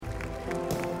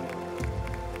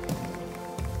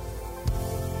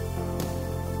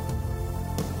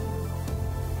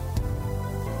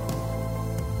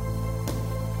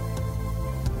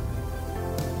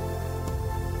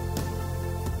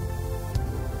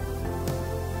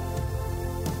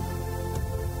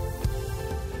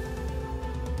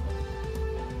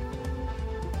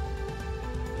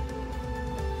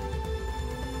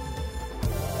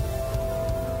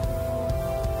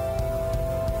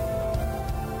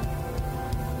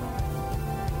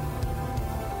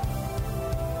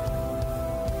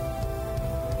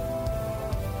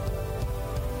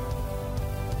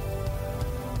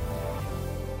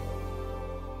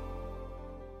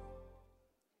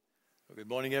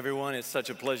Morning, everyone. It's such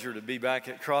a pleasure to be back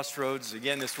at Crossroads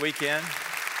again this weekend.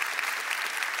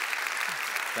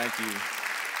 Thank you.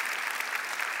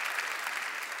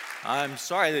 I'm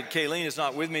sorry that Kayleen is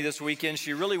not with me this weekend.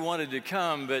 She really wanted to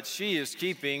come, but she is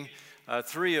keeping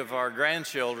 3 of our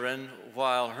grandchildren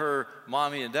while her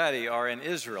mommy and daddy are in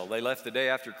Israel. They left the day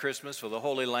after Christmas for the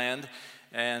Holy Land,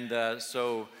 and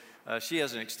so she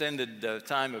has an extended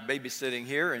time of babysitting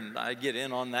here, and I get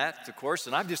in on that, of course.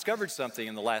 And I've discovered something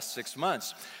in the last 6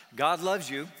 months. God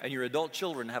loves you, and your adult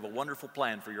children have a wonderful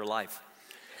plan for your life.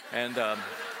 And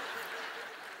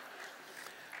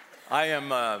I'm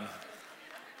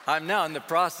now in the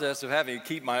process of having to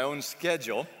keep my own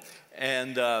schedule,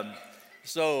 and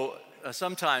so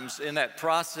sometimes in that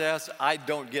process, I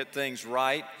don't get things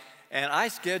right. And I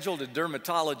scheduled a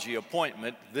dermatology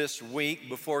appointment this week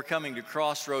before coming to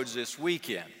Crossroads this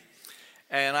weekend.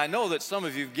 And I know that some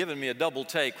of you have given me a double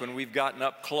take when we've gotten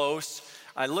up close.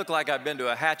 I look like I've been to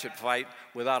a hatchet fight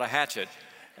without a hatchet.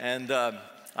 And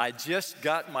I just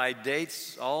got my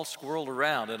dates all squirreled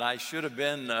around, and I should have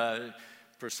been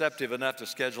perceptive enough to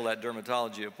schedule that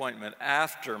dermatology appointment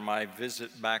after my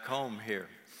visit back home here.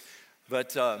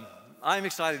 But I'm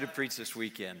excited to preach this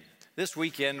weekend. This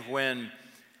weekend when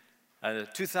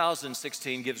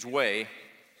 2016 gives way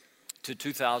to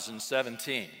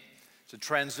 2017. It's a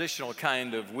transitional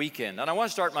kind of weekend. And I want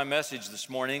to start my message this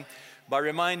morning by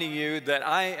reminding you that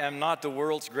I am not the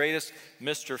world's greatest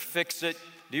Mr. Fix-It.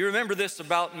 Do you remember this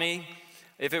about me?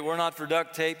 If it were not for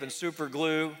duct tape and super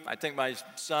glue, I think my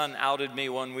son outed me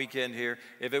one weekend here.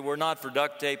 If it were not for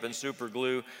duct tape and super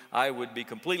glue, I would be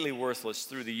completely worthless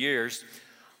through the years.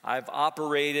 I've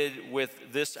operated with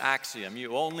this axiom: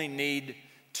 you only need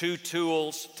 2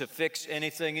 tools to fix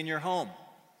anything in your home: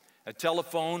 a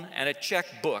telephone and a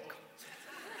checkbook.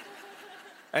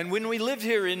 And when we lived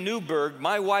here in Newburgh,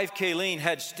 my wife Kayleen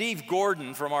had Steve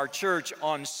Gordon from our church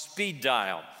on speed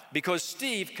dial because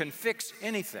Steve can fix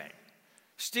anything.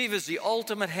 Steve is the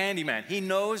ultimate handyman. He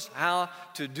knows how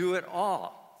to do it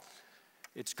all.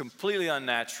 It's completely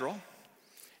unnatural.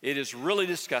 It is really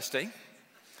disgusting,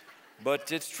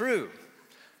 but it's true.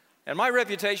 And my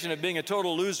reputation of being a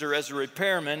total loser as a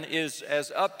repairman is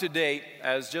as up to date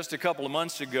as just a couple of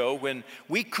months ago when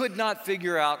we could not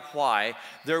figure out why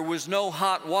there was no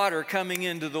hot water coming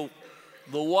into the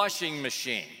washing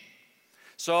machine.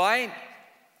 So I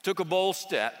took a bold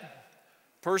step,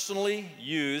 personally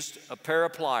used a pair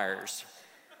of pliers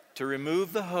to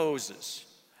remove the hoses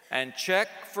and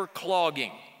check for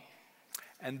clogging.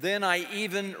 And then I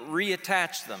even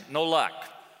reattached them. No luck.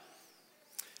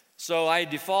 So I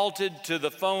defaulted to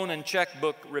the phone and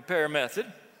checkbook repair method,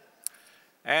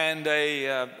 and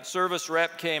a service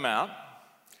rep came out,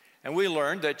 and we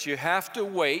learned that you have to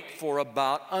wait for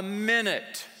about a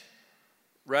minute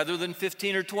rather than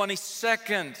 15 or 20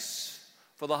 seconds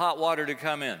for the hot water to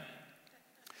come in.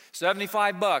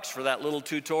 $75 for that little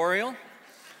tutorial.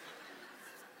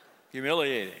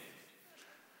 Humiliating.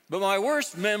 But my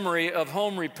worst memory of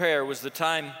home repair was the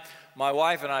time my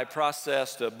wife and I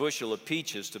processed a bushel of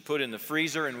peaches to put in the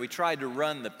freezer, and we tried to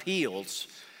run the peels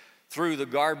through the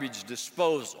garbage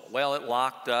disposal. Well, it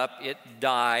locked up, it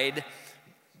died.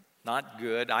 Not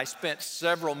good. I spent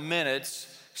several minutes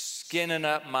skinning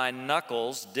up my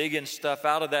knuckles, digging stuff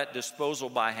out of that disposal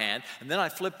by hand, and then I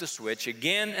flipped the switch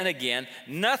again and again.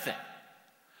 Nothing.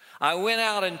 I went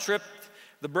out and tripped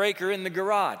the breaker in the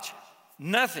garage.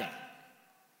 Nothing.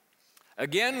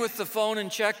 Again with the phone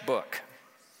and checkbook.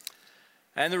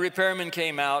 And the repairman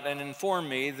came out and informed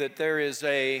me that there is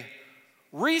a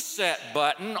reset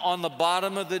button on the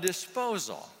bottom of the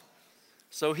disposal.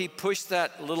 So he pushed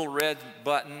that little red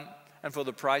button, and for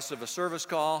the price of a service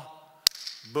call,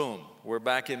 boom, we're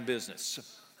back in business.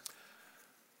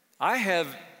 I have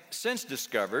since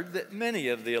discovered that many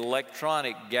of the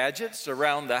electronic gadgets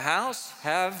around the house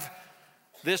have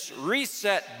this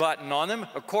reset button on them.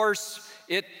 Of course,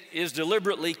 it is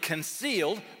deliberately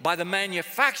concealed by the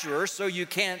manufacturer so you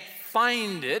can't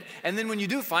find it. And then when you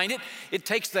do find it, it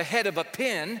takes the head of a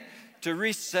pin to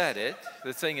reset it.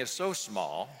 The thing is so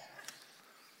small.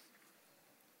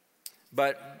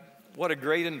 But what a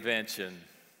great invention.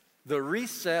 The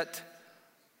reset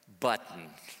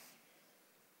button.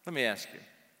 Let me ask you,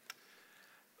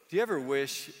 do you ever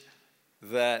wish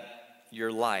that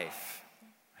your life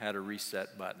had a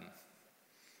reset button?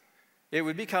 It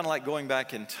would be kind of like going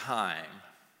back in time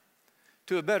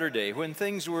to a better day when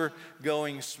things were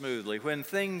going smoothly, when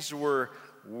things were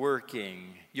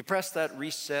working. You press that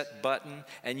reset button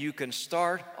and you can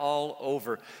start all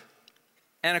over.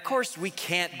 And of course, we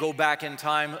can't go back in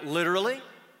time literally.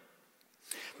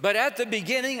 But at the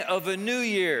beginning of a new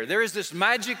year, there is this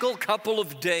magical couple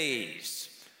of days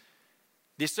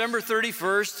December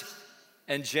 31st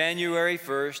and January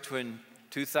 1st, when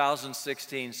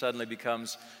 2016 suddenly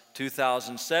becomes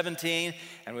 2017,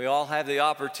 and we all have the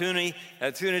opportunity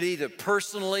to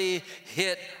personally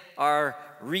hit our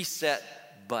reset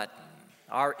button,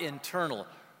 our internal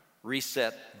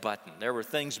reset button. There were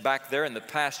things back there in the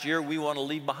past year we want to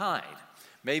leave behind.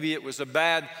 Maybe it was a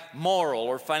bad moral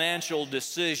or financial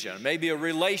decision, maybe a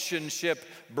relationship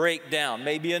breakdown,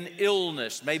 maybe an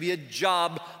illness, maybe a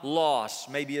job loss,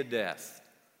 maybe a death,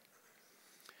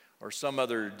 or some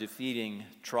other defeating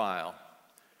trial.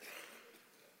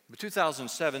 But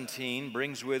 2017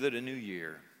 brings with it a new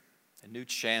year, a new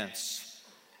chance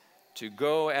to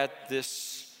go at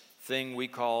this thing we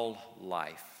call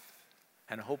life,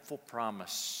 and a hopeful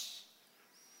promise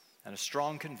and a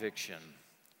strong conviction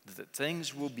that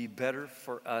things will be better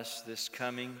for us this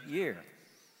coming year.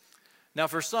 Now,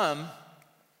 for some,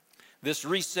 this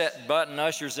reset button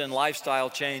ushers in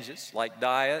lifestyle changes like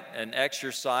diet and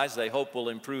exercise they hope will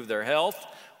improve their health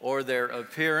or their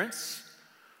appearance.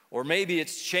 Or maybe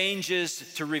it's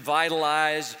changes to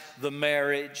revitalize the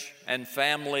marriage and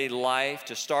family life,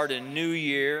 to start a new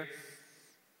year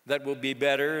that will be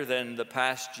better than the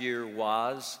past year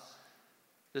was,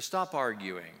 to stop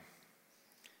arguing,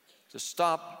 to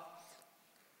stop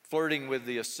flirting with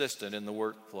the assistant in the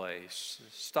workplace,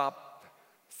 stop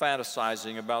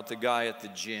fantasizing about the guy at the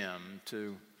gym,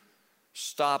 to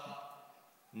stop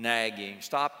nagging,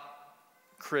 stop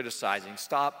criticizing,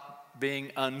 stop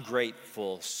being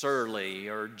ungrateful, surly,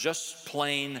 or just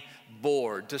plain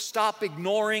bored, to stop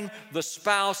ignoring the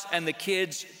spouse and the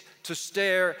kids, to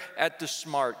stare at the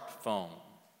smartphone.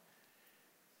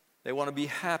 They want to be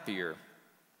happier,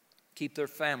 keep their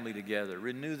family together,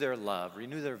 renew their love,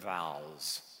 renew their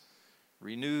vows,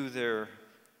 renew their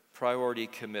priority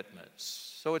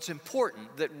commitments. So it's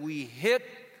important that we hit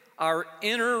our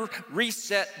inner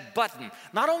reset button,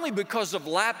 not only because of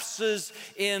lapses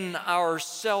in our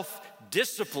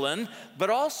self-discipline,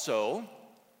 but also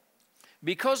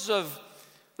because of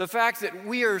the fact that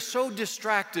we are so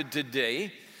distracted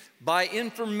today by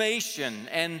information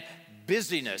and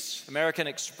busyness. American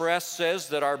Express says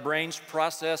that our brains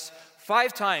process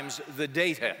 5 times the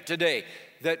data today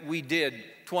that we did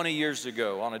 20 years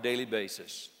ago on a daily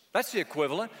basis. That's the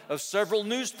equivalent of several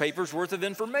newspapers worth of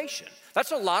information.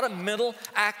 That's a lot of mental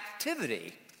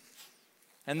activity.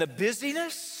 And the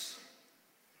busyness?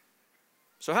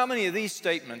 So how many of these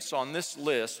statements on this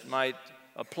list might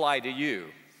apply to you?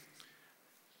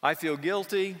 I feel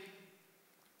guilty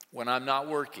when I'm not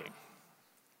working.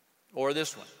 Or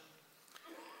this one.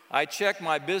 I check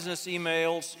my business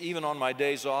emails even on my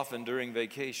days off and during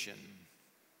vacation.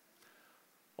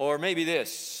 Or maybe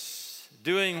this.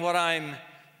 Doing what I'm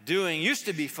doing used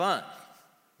to be fun.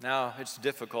 Now it's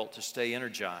difficult to stay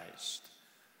energized.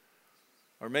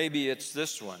 Or maybe it's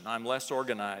this one. I'm less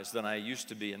organized than I used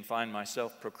to be and find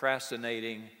myself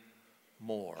procrastinating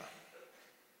more.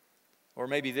 Or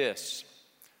maybe this.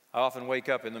 I often wake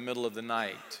up in the middle of the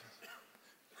night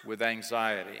with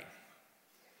anxiety.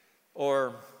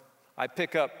 Or I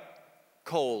pick up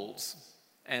colds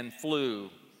and flu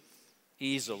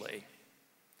easily.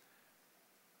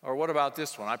 Or what about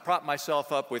this one? I prop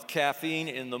myself up with caffeine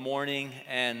in the morning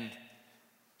and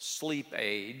sleep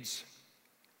aids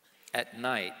at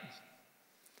night.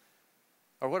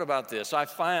 Or what about this?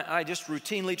 I just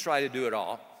routinely try to do it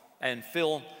all and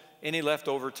fill any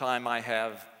leftover time I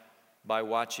have by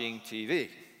watching TV.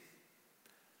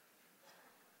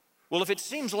 Well, if it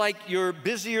seems like you're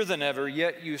busier than ever,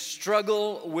 yet you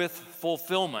struggle with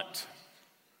fulfillment,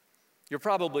 you're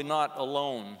probably not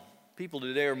alone. People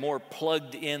today are more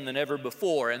plugged in than ever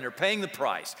before, and they're paying the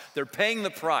price. They're paying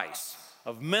the price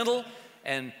of mental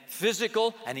and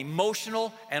physical and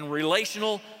emotional and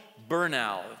relational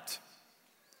burnout.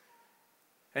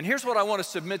 And here's what I want to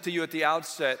submit to you at the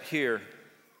outset here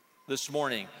this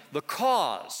morning. The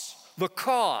cause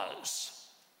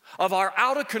of our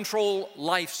out-of-control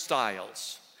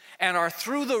lifestyles and our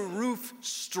through-the-roof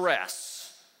stress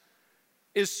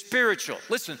is spiritual.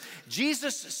 Listen,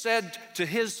 Jesus said to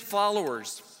his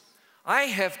followers, I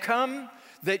have come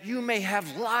that you may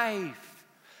have life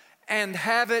and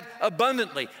have it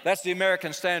abundantly. That's the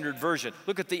American Standard Version.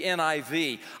 Look at the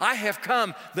NIV. I have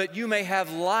come that you may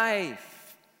have life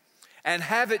and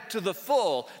have it to the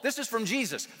full. This is from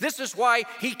Jesus. This is why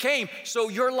he came, so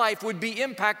your life would be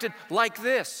impacted like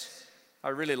this. I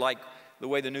really like the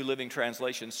way the New Living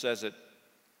Translation says it.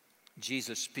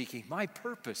 Jesus speaking, my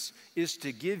purpose is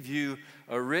to give you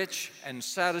a rich and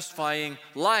satisfying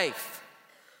life.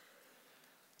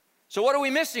 So what are we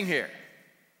missing here?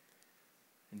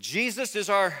 Jesus is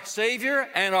our Savior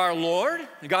and our Lord.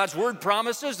 God's Word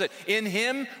promises that in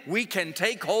Him we can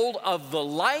take hold of the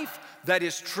life that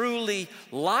is truly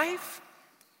life.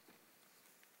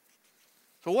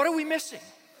 So what are we missing?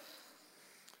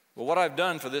 Well, what I've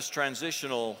done for this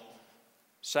transitional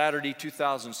Saturday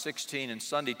 2016 and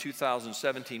Sunday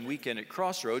 2017 weekend at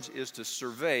Crossroads is to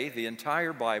survey the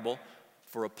entire Bible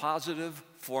for a positive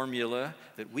formula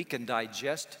that we can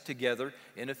digest together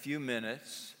in a few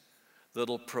minutes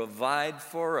that'll provide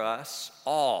for us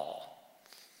all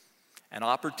an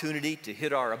opportunity to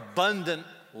hit our abundant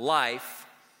life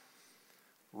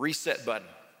reset button.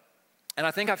 And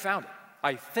I think I found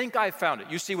it.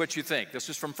 You see what you think. This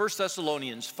is from 1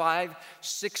 Thessalonians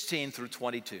 5:16 through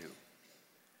 22.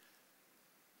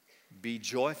 Be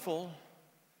joyful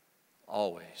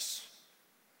always.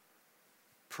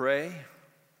 Pray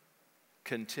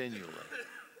continually.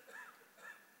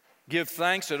 Give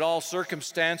thanks in all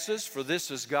circumstances, for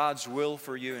this is God's will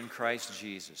for you in Christ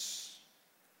Jesus.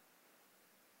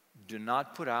 Do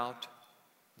not put out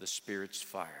the Spirit's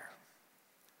fire.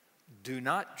 Do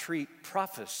not treat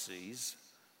prophecies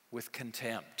with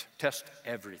contempt. Test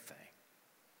everything.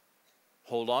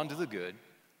 Hold on to the good.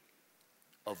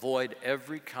 Avoid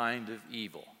every kind of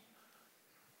evil.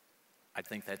 I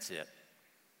think that's it.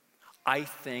 I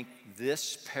think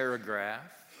this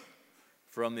paragraph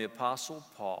from the Apostle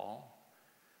Paul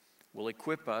will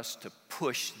equip us to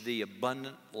push the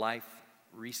abundant life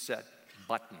reset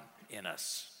button in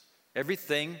us.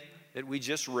 Everything that we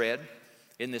just read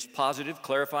in this positive,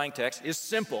 clarifying text is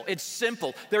simple. It's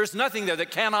simple. There's nothing there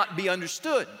that cannot be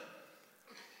understood.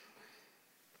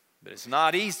 But it's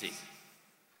not easy.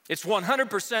 It's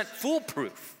 100%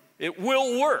 foolproof. It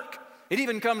will work. It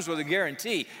even comes with a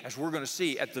guarantee, as we're going to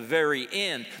see at the very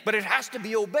end. But it has to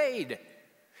be obeyed.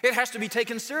 It has to be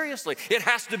taken seriously. It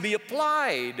has to be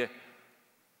applied.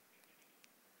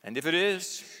 And if it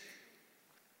is,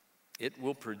 it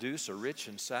will produce a rich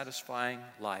and satisfying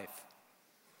life.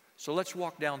 So let's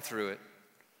walk down through it.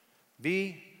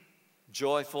 Be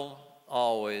joyful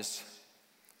always.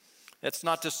 That's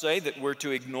not to say that we're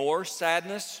to ignore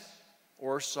sadness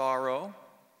or sorrow.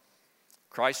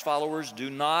 Christ followers do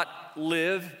not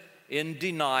live in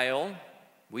denial.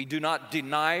 We do not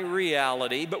deny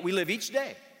reality, but we live each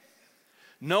day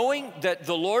knowing that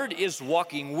the Lord is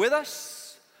walking with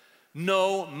us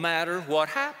no matter what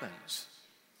happens.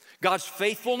 God's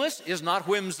faithfulness is not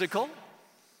whimsical.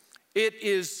 It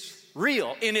is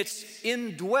real in its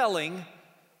indwelling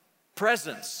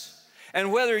presence.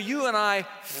 And whether you and I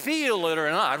feel it or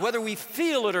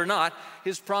not,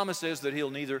 His promise is that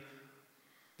He'll neither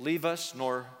leave us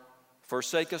nor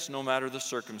forsake us, no matter the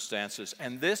circumstances.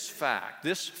 And this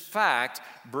fact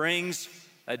brings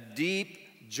a deep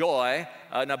joy,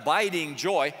 an abiding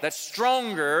joy that's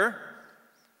stronger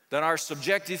than our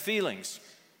subjective feelings.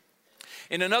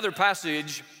 In another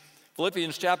passage,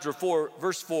 Philippians chapter 4,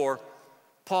 verse 4,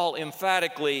 Paul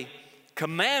emphatically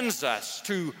commands us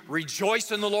to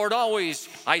rejoice in the Lord always.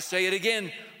 I say it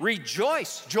again,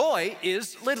 rejoice. Joy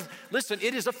is, listen,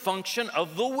 it is a function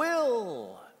of the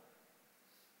will.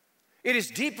 It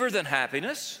is deeper than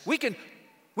happiness. We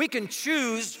can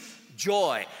choose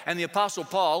joy. And the Apostle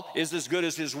Paul is as good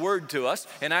as his word to us.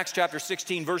 In Acts chapter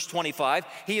 16, verse 25,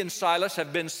 he and Silas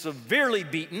have been severely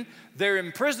beaten. They're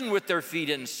imprisoned with their feet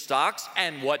in stocks.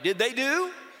 And what did they do?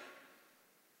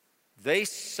 They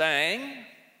sang.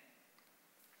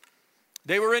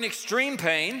 They were in extreme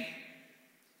pain.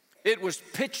 It was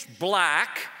pitch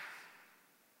black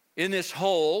in this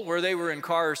hole where they were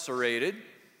incarcerated.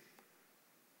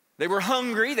 They were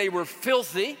hungry. They were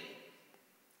filthy.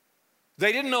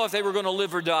 They didn't know if they were going to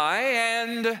live or die,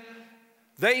 and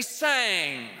they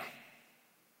sang.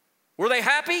 Were they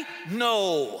happy?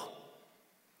 No.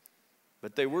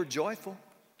 But they were joyful.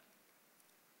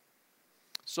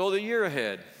 So the year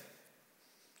ahead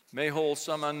may hold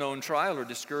some unknown trial or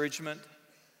discouragement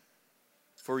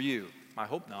for you. I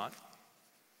hope not.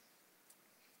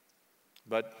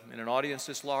 But in an audience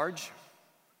this large,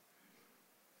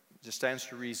 it just stands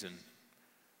to reason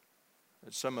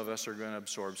that some of us are going to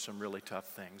absorb some really tough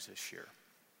things this year.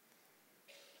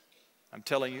 I'm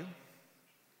telling you,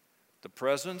 the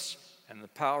presence and the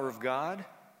power of God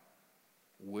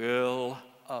will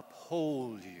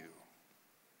uphold you.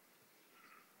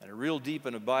 And a real deep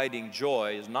and abiding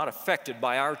joy is not affected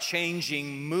by our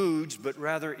changing moods, but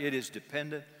rather it is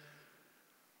dependent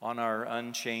on our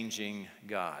unchanging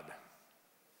God.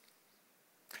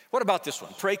 What about this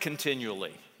one? Pray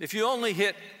continually. If you only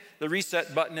hit the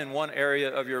reset button in one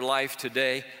area of your life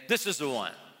today, this is the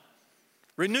one.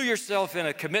 Renew yourself in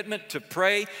a commitment to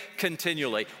pray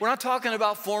continually. We're not talking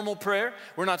about formal prayer.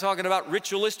 We're not talking about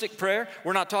ritualistic prayer.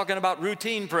 We're not talking about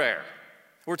routine prayer.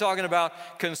 We're talking about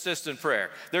consistent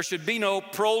prayer. There should be no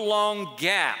prolonged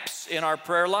gaps in our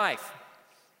prayer life.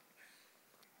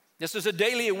 This is a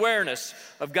daily awareness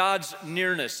of God's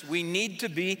nearness. We need to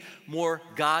be more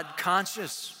God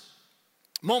conscious,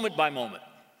 moment by moment,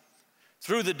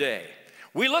 through the day.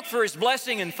 We look for His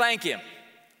blessing and thank Him.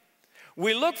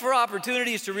 We look for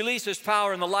opportunities to release His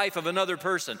power in the life of another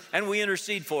person, and we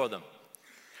intercede for them.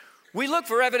 We look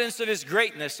for evidence of His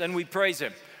greatness, and we praise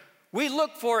Him. We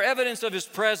look for evidence of His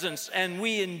presence, and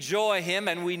we enjoy Him,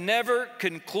 and we never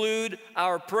conclude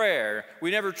our prayer.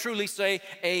 We never truly say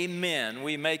amen.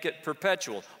 We make it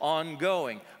perpetual,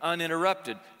 ongoing,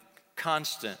 uninterrupted,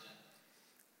 constant.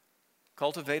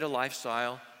 Cultivate a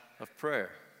lifestyle of prayer,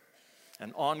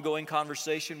 an ongoing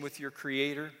conversation with your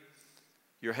Creator,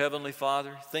 your Heavenly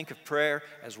Father. Think of prayer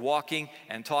as walking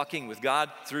and talking with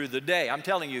God through the day. I'm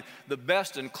telling you, the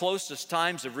best and closest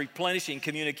times of replenishing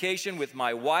communication with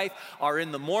my wife are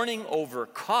in the morning over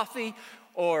coffee,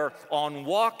 or on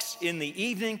walks in the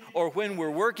evening, or when we're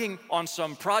working on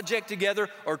some project together,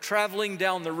 or traveling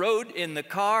down the road in the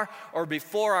car, or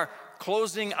before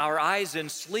closing our eyes in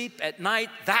sleep at night.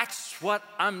 That's what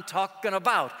I'm talking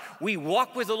about. We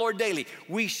walk with the Lord daily.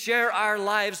 We share our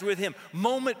lives with Him,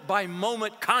 moment by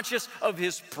moment, conscious of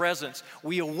His presence.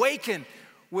 We awaken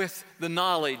with the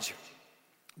knowledge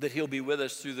that He'll be with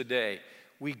us through the day.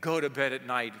 We go to bed at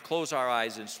night, close our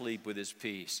eyes and sleep with His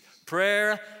peace.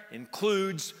 Prayer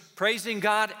includes praising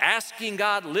God, asking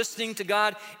God, listening to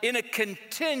God in a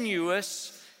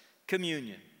continuous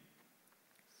communion.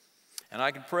 And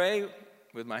I can pray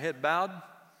with my head bowed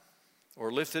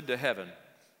or lifted to heaven.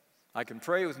 I can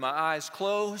pray with my eyes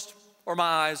closed or my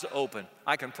eyes open.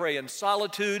 I can pray in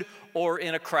solitude or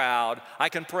in a crowd. I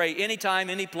can pray anytime,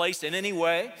 any place, in any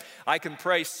way. I can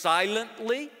pray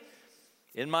silently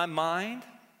in my mind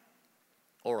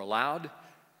or aloud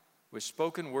with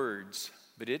spoken words.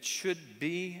 But it should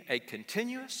be a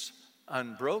continuous,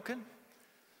 unbroken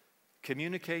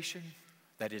communication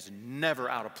that is never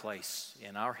out of place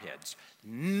in our heads,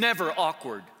 never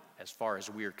awkward as far as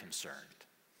we're concerned.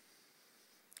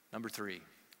 Number 3,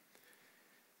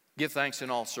 give thanks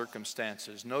in all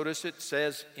circumstances. Notice it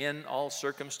says in all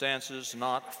circumstances,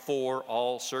 not for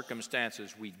all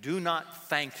circumstances. We do not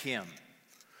thank Him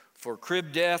for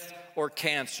crib death or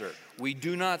cancer. We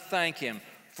do not thank Him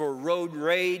for road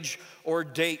rage or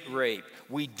date rape.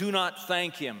 We do not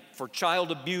thank Him for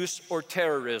child abuse or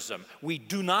terrorism. We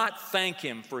do not thank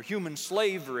Him for human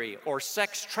slavery or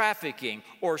sex trafficking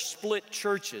or split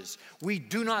churches. We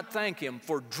do not thank Him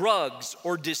for drugs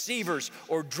or deceivers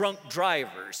or drunk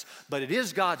drivers. But it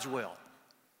is God's will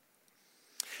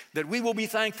that we will be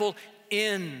thankful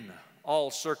in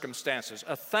all circumstances.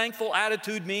 A thankful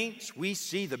attitude means we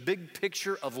see the big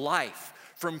picture of life,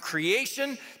 from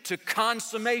creation to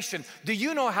consummation. Do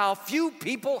you know how few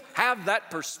people have that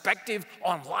perspective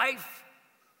on life?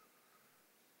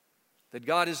 That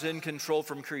God is in control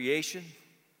from creation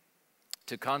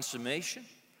to consummation?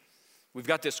 We've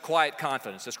got this quiet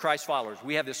confidence as Christ followers.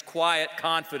 We have this quiet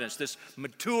confidence, this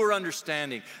mature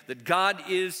understanding that God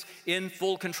is in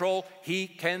full control. He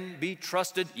can be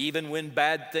trusted even when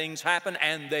bad things happen,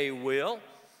 and they will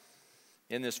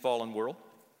in this fallen world.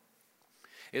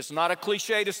 It's not a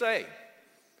cliche to say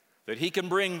that He can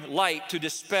bring light to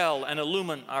dispel and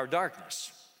illumine our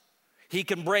darkness. He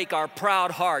can break our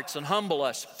proud hearts and humble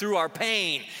us through our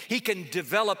pain. He can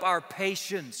develop our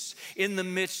patience in the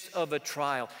midst of a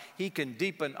trial. He can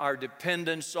deepen our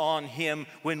dependence on Him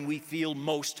when we feel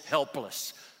most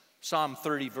helpless. Psalm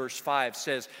 30 verse 5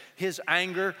 says, His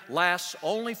anger lasts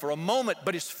only for a moment,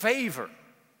 but His favor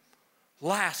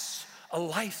lasts a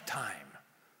lifetime.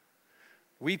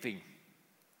 Weeping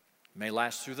may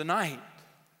last through the night,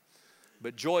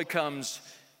 but joy comes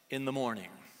in the morning.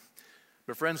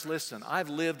 But friends, listen, I've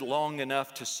lived long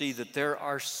enough to see that there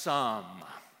are some,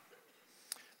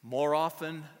 more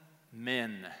often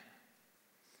men,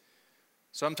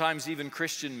 sometimes even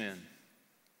Christian men,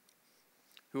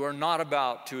 who are not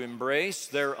about to embrace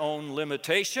their own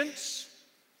limitations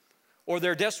or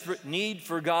their desperate need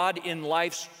for God in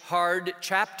life's hard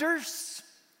chapters.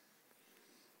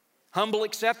 Humble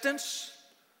acceptance,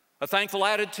 a thankful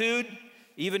attitude,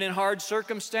 even in hard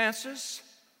circumstances,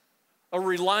 a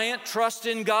reliant trust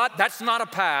in God. That's not a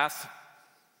path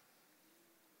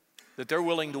that they're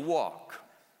willing to walk.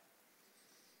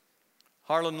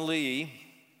 Harlan Lee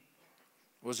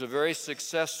was a very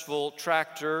successful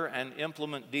tractor and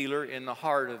implement dealer in the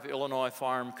heart of Illinois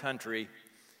farm country.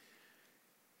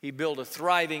 He built a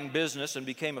thriving business and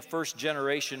became a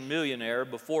first-generation millionaire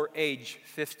before age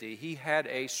 50. He had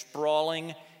a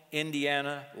sprawling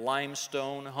Indiana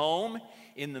limestone home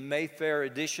in the Mayfair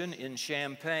Addition in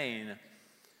Champaign,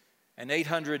 an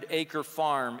 800-acre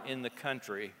farm in the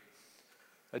country,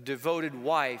 a devoted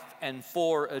wife, and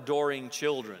 4 adoring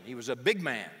children. He was a big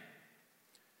man,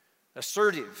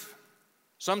 assertive,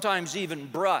 sometimes even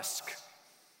brusque,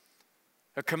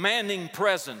 a commanding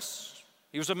presence.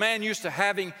 He was a man used to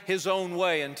having his own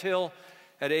way until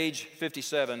at age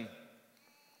 57,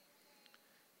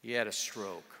 he had a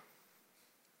stroke.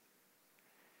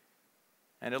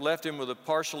 And it left him with a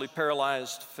partially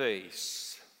paralyzed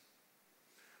face,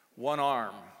 one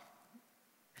arm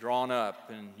drawn up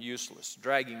and useless,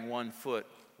 dragging one foot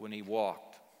when he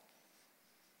walked.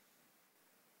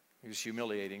 It was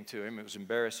humiliating to him, it was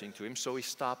embarrassing to him, so he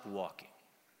stopped walking.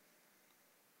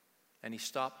 And he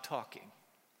stopped talking.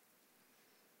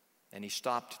 And he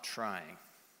stopped trying.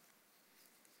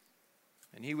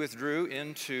 And he withdrew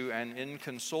into an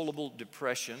inconsolable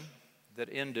depression that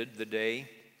ended the day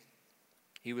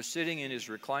he was sitting in his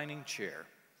reclining chair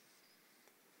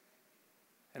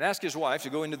and asked his wife to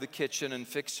go into the kitchen and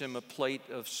fix him a plate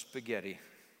of spaghetti.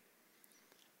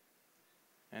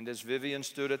 And as Vivian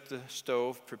stood at the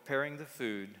stove preparing the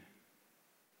food,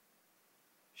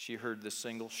 she heard the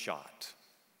single shot.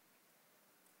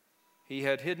 He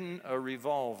had hidden a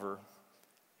revolver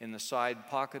in the side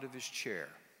pocket of his chair,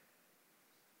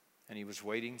 and he was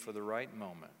waiting for the right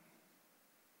moment.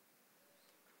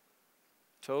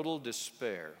 Total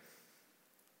despair.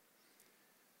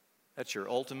 That's your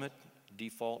ultimate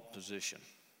default position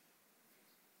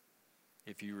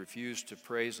if you refuse to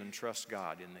praise and trust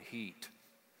God in the heat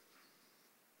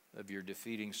of your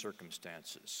defeating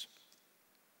circumstances.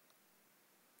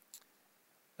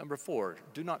 Number 4,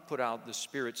 do not put out the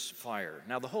Spirit's fire.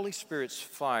 Now, the Holy Spirit's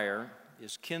fire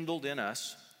is kindled in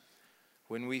us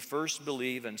when we first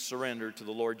believe and surrender to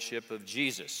the Lordship of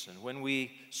Jesus. And when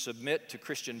we submit to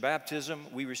Christian baptism,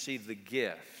 we receive the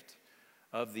gift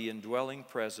of the indwelling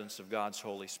presence of God's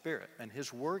Holy Spirit. And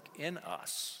His work in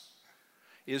us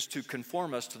is to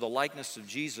conform us to the likeness of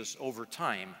Jesus over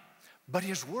time. But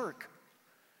His work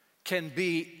can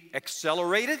be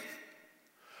accelerated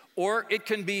or it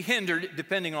can be hindered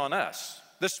depending on us.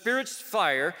 The Spirit's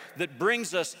fire that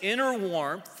brings us inner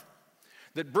warmth,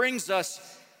 that brings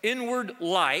us inward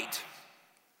light,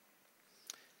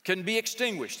 can be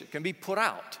extinguished. It can be put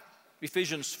out.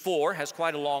 Ephesians 4 has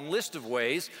quite a long list of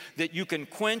ways that you can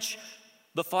quench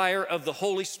the fire of the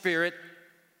Holy Spirit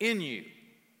in you.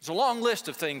 There's a long list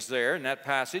of things there in that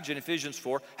passage in Ephesians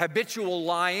 4. Habitual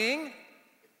lying,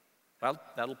 well,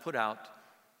 that'll put out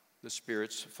the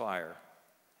Spirit's fire.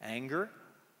 Anger,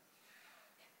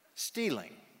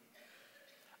 stealing,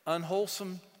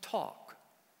 unwholesome talk,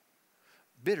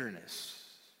 bitterness,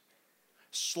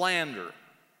 slander,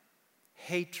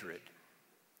 hatred,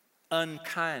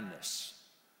 unkindness,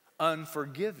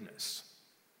 unforgiveness,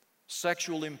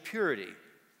 sexual impurity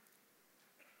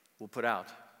will put out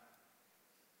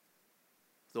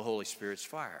the Holy Spirit's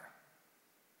fire.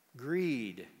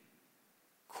 Greed,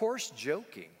 coarse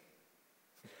joking,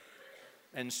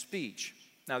 and speech.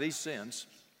 Now, these sins,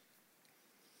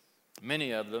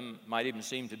 many of them might even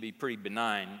seem to be pretty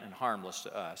benign and harmless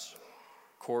to us.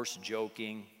 Coarse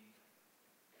joking,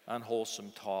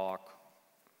 unwholesome talk,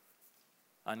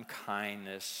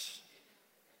 unkindness,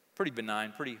 pretty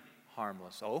benign, pretty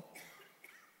harmless. Oh,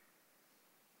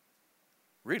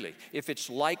 really? If it's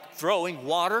like throwing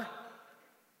water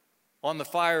on the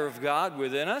fire of God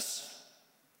within us,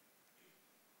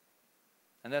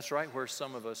 and that's right where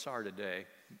some of us are today,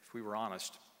 if we were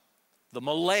honest. The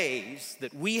malaise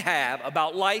that we have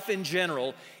about life in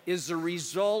general is the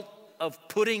result of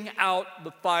putting out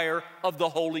the fire of the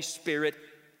Holy Spirit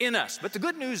in us. But the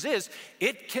good news is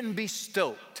it can be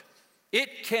stoked.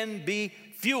 It can be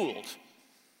fueled.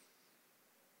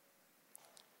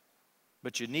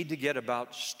 But you need to get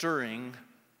about stirring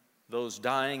those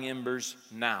dying embers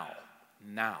now,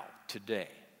 today,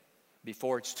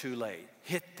 before it's too late.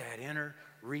 Hit that inner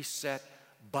reset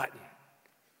button.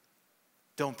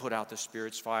 Don't put out the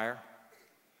Spirit's fire.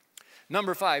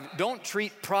 Number 5, don't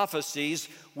treat prophecies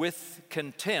with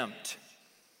contempt.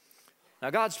 Now,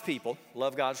 God's people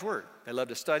love God's Word. They love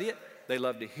to study it. They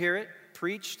love to hear it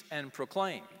preached and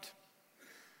proclaimed.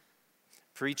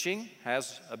 Preaching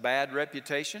has a bad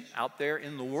reputation out there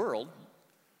in the world,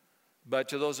 but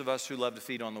to those of us who love to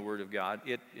feed on the Word of God,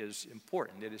 it is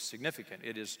important. It is significant.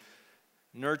 It is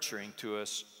nurturing to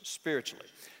us spiritually.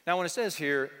 Now, when it says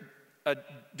here,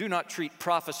 do not treat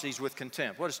prophecies with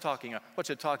contempt. What's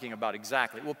it talking about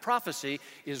exactly? Well, prophecy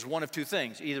is one of two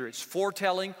things. Either it's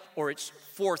foretelling or it's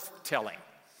forthtelling.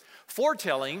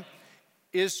 Foretelling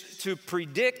is to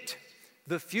predict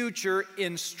the future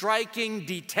in striking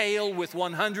detail with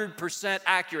 100%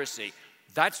 accuracy.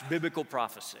 That's biblical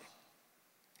prophecy.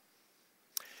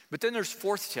 But then there's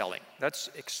forthtelling. That's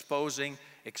exposing,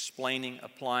 explaining,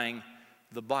 applying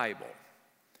the Bible.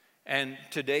 And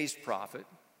today's prophet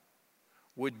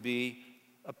would be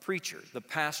a preacher, the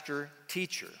pastor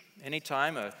teacher.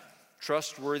 Anytime a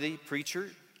trustworthy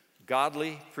preacher,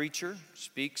 godly preacher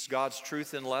speaks God's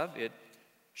truth in love, it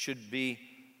should be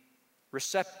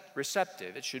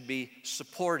receptive. It should be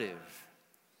supportive.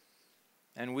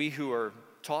 And we who are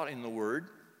taught in the Word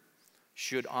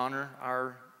should honor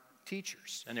our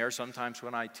teachers. And there are some times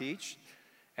when I teach,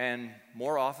 and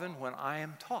more often when I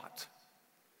am taught.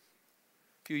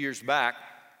 A few years back,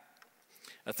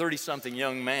 a 30-something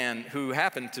young man who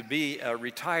happened to be a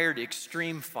retired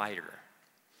extreme fighter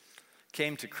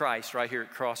came to Christ right here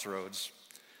at Crossroads.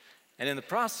 And in the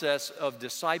process of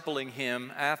discipling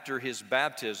him after his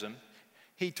baptism,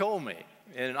 he told me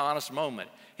in an honest moment,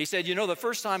 he said, "You know, the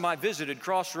first time I visited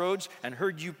Crossroads and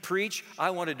heard you preach, I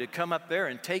wanted to come up there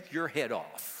and take your head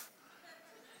off."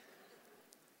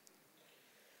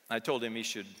 I told him he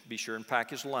should be sure and pack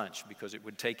his lunch because it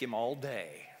would take him all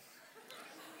day.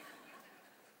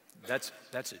 That's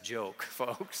a joke,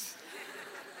 folks.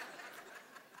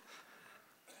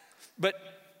 But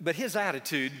his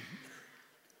attitude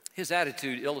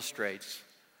illustrates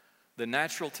the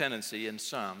natural tendency in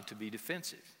some to be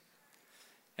defensive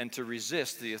and to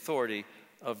resist the authority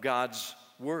of God's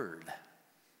word.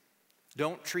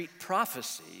 Don't treat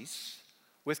prophecies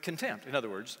with contempt. In other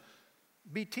words,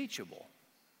 be teachable.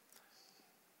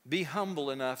 Be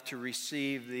humble enough to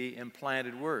receive the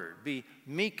implanted word. Be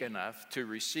meek enough to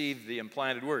receive the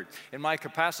implanted word. In my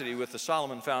capacity with the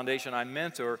Solomon Foundation, I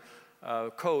mentor,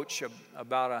 coach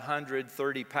about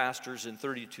 130 pastors in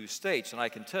 32 states. And I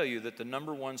can tell you that the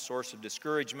number one source of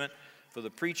discouragement for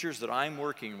the preachers that I'm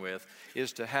working with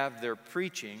is to have their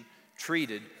preaching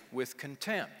treated with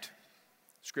contempt.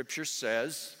 Scripture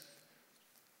says,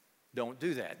 don't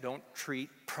do that. Don't treat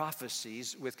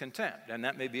prophecies with contempt. And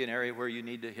that may be an area where you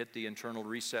need to hit the internal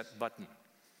reset button.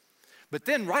 But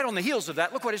then right on the heels of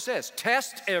that, look what it says.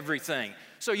 Test everything.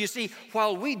 So you see,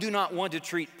 while we do not want to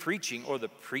treat preaching or the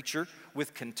preacher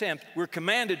with contempt, we're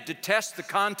commanded to test the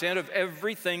content of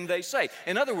everything they say.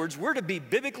 In other words, we're to be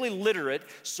biblically literate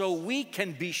so we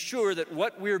can be sure that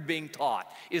what we're being taught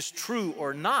is true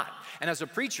or not. And as a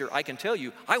preacher, I can tell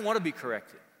you, I want to be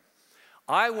corrected.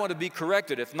 I want to be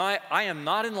corrected if I am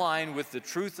not in line with the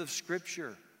truth of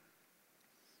Scripture.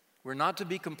 We're not to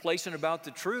be complacent about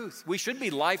the truth. We should be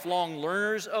lifelong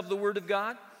learners of the Word of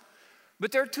God.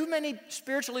 But there are too many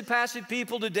spiritually passive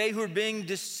people today who are being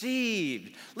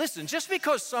deceived. Listen, just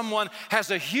because someone has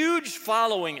a huge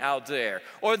following out there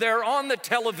or they're on the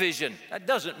television, that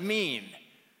doesn't mean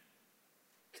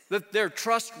that they're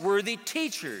trustworthy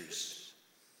teachers.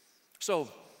 So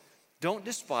don't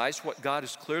despise what God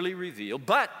has clearly revealed,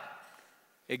 but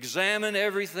examine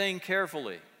everything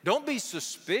carefully. Don't be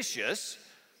suspicious,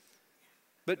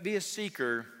 but be a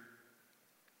seeker,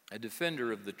 a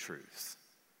defender of the truth.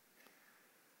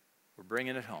 We're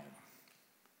bringing it home.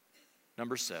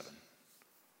 Number 7,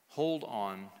 hold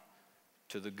on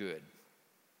to the good.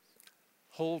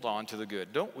 Hold on to the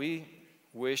good. Don't we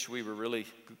wish we were really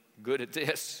good at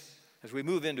this? As we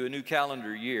move into a new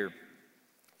calendar year,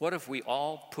 what if we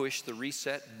all push the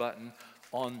reset button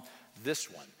on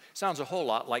this one? Sounds a whole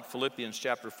lot like Philippians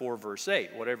chapter 4, verse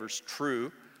 8. Whatever's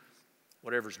true,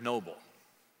 whatever's noble,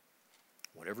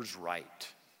 whatever's right,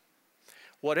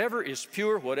 whatever is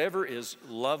pure, whatever is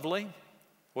lovely,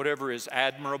 whatever is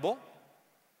admirable,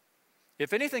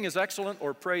 if anything is excellent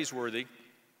or praiseworthy,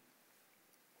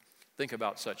 think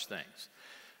about such things.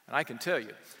 And I can tell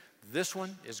you, this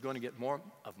one is going to get more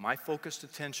of my focused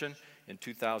attention in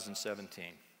 2017.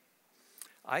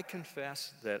 I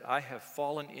confess that I have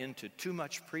fallen into too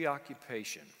much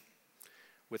preoccupation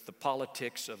with the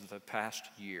politics of the past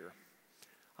year.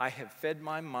 I have fed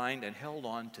my mind and held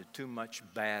on to too much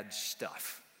bad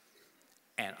stuff.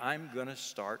 And I'm going to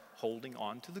start holding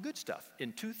on to the good stuff.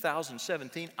 In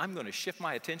 2017, I'm going to shift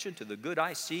my attention to the good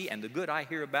I see and the good I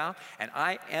hear about. And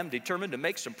I am determined to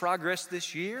make some progress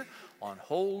this year on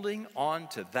holding on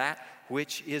to that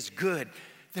which is good.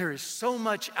 There is so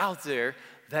much out there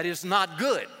that is not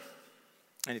good.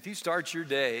 And if you start your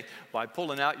day by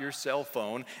pulling out your cell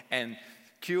phone and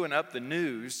queuing up the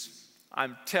news,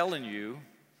 I'm telling you,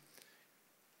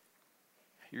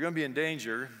 you're going to be in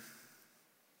danger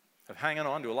of hanging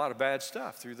on to a lot of bad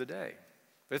stuff through the day.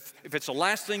 If it's the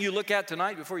last thing you look at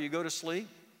tonight before you go to sleep,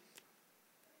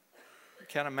 I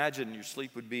can't imagine your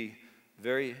sleep would be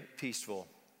very peaceful.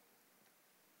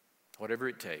 Whatever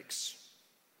it takes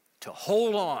to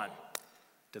hold on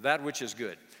to that which is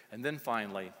good. And then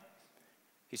finally,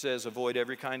 he says, avoid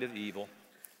every kind of evil.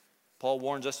 Paul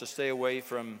warns us to stay away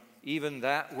from even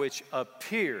that which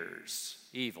appears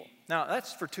evil. Now,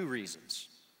 that's for two reasons.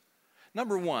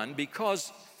 Number one,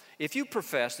 because if you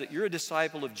profess that you're a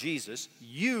disciple of Jesus,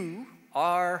 you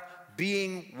are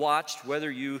being watched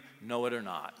whether you know it or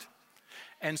not.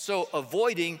 And so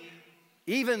avoiding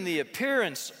even the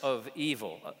appearance of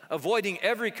evil, avoiding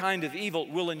every kind of evil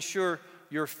will ensure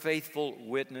your faithful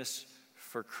witness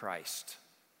for Christ.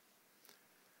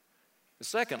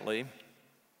 Secondly,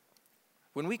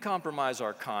 when we compromise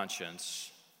our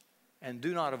conscience and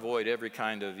do not avoid every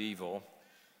kind of evil,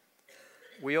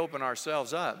 we open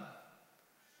ourselves up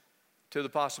to the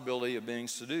possibility of being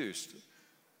seduced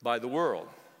by the world.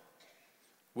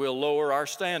 We'll lower our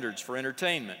standards for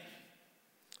entertainment.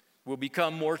 We'll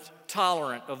become more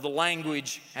tolerant of the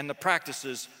language and the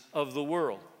practices of the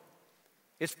world.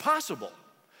 It's possible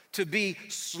to be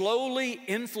slowly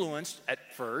influenced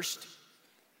at first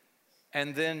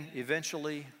and then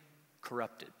eventually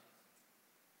corrupted.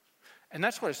 And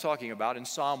that's what it's talking about in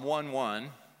Psalm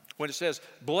 1:1 when it says,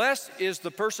 "Blessed is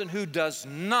the person who does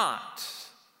not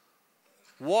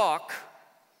walk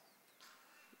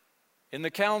in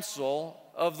the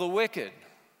counsel of the wicked,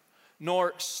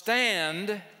 nor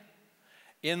stand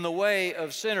in the way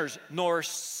of sinners, nor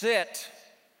sit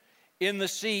in the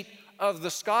seat of the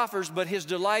scoffers, but his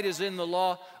delight is in the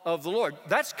law of the Lord."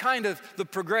 That's kind of the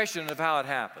progression of how it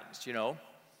happens, you know.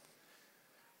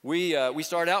 We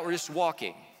start out, we're just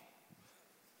walking.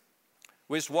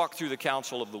 We just walk through the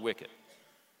counsel of the wicked.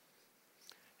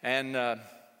 And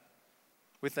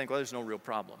we think, well, there's no real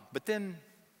problem. But then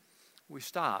we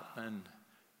stop and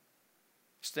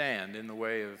stand in the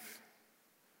way of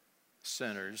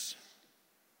sinners.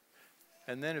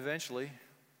 And then eventually,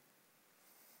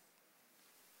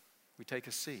 we take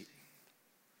a seat.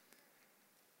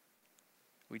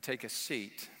 We take a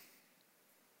seat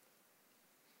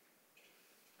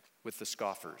with the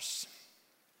scoffers.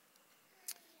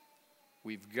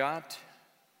 We've got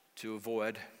to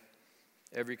avoid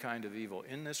every kind of evil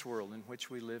in this world in which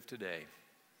we live today.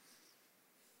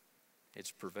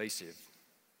 It's pervasive.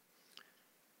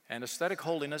 And aesthetic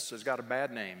holiness has got a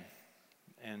bad name.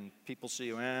 And people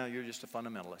see, well, you're just a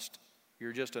fundamentalist.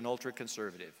 You're just an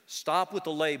ultra-conservative. Stop with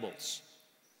the labels.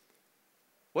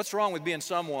 What's wrong with being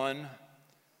someone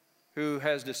who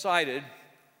has decided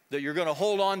that you're going to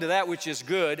hold on to that which is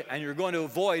good and you're going to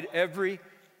avoid every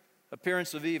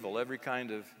appearance of evil, every kind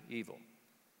of evil?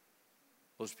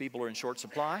 Those people are in short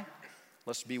supply.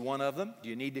 Let's be one of them.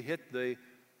 You need to hit the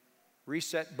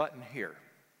reset button here.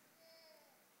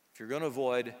 If you're going to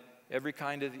avoid every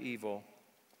kind of evil,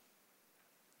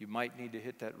 you might need to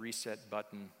hit that reset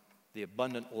button, the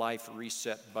abundant life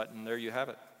reset button. There you have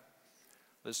it.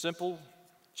 The simple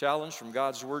challenge from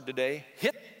God's Word today: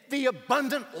 hit the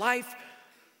abundant life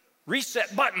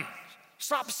reset button.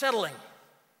 Stop settling.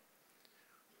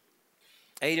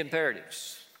 8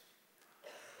 imperatives.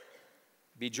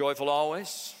 Be joyful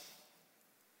always.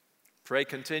 Pray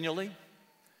continually.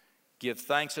 Give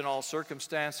thanks in all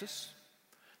circumstances.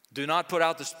 Do not put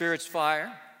out the Spirit's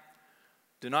fire.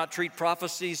 Do not treat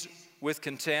prophecies with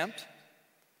contempt.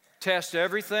 Test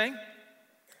everything.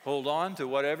 Hold on to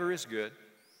whatever is good.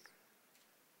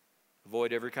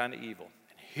 Avoid every kind of evil.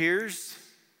 And here's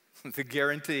the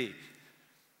guarantee.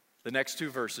 The next 2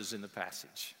 verses in the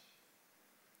passage.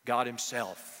 God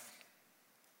Himself,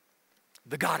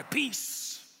 the God of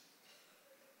peace,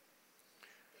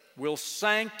 will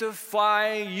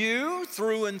sanctify you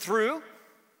through and through.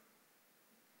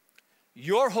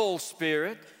 Your whole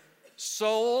spirit,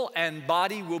 soul, and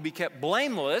body will be kept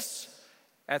blameless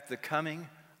at the coming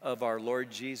of our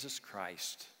Lord Jesus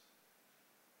Christ.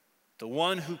 The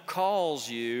one who calls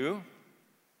you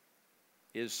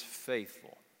is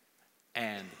faithful,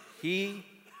 and He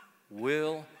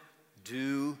will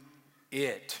do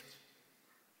it.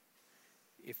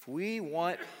 If we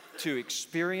want to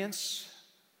experience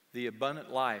the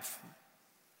abundant life,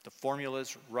 the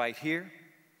formula's right here.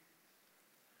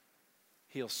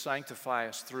 He'll sanctify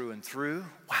us through and through.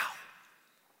 Wow.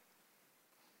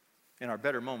 In our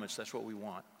better moments, that's what we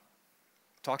want.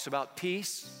 Talks about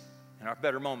peace in our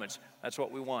better moments. That's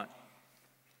what we want.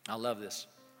 I love this.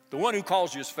 The one who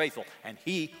calls you is faithful, and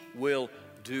He will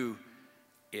do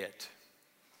it.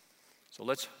 So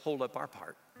let's hold up our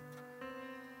part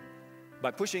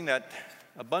by pushing that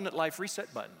abundant life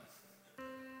reset button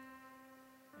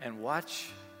and watch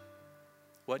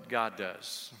what God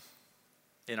does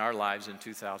in our lives in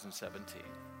 2017.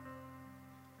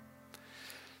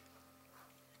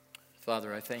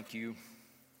 Father, I thank you.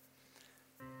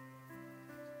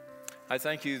 I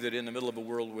thank you that in the middle of a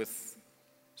world with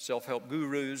self-help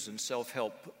gurus and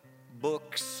self-help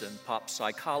books and pop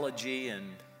psychology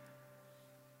and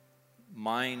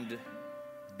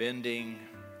mind-bending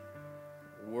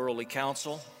worldly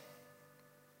counsel,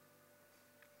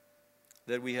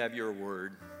 that we have your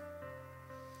word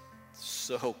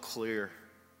so clear,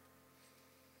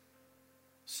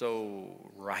 so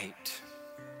right.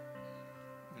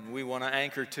 And we want to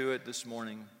anchor to it this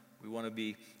morning. We want to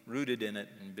be rooted in it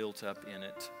and built up in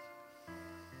it.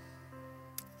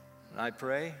 And I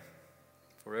pray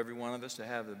for every one of us to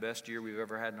have the best year we've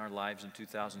ever had in our lives in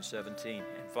 2017.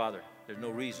 And Father, there's no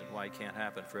reason why it can't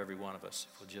happen for every one of us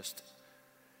if we'll just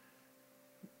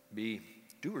be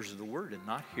doers of the word and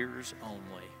not hearers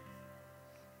only.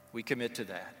 We commit to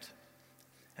that.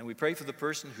 And we pray for the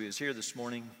person who is here this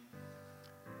morning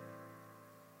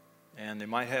and they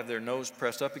might have their nose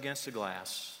pressed up against the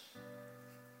glass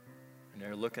and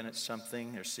they're looking at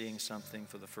something, they're seeing something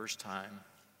for the first time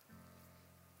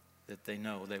that they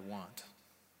know they want.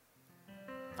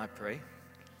 I pray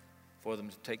for them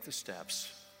to take the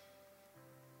steps,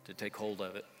 to take hold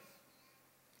of it,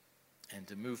 and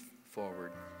to move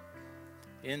forward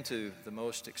into the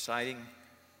most exciting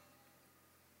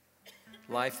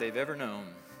life they've ever known.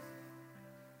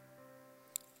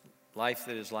 Life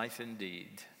that is life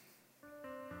indeed.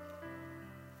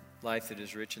 Life that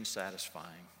is rich and satisfying.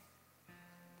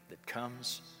 That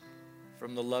comes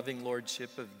from the loving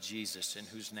lordship of Jesus, in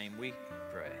whose name we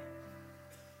pray.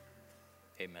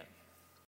 Amen.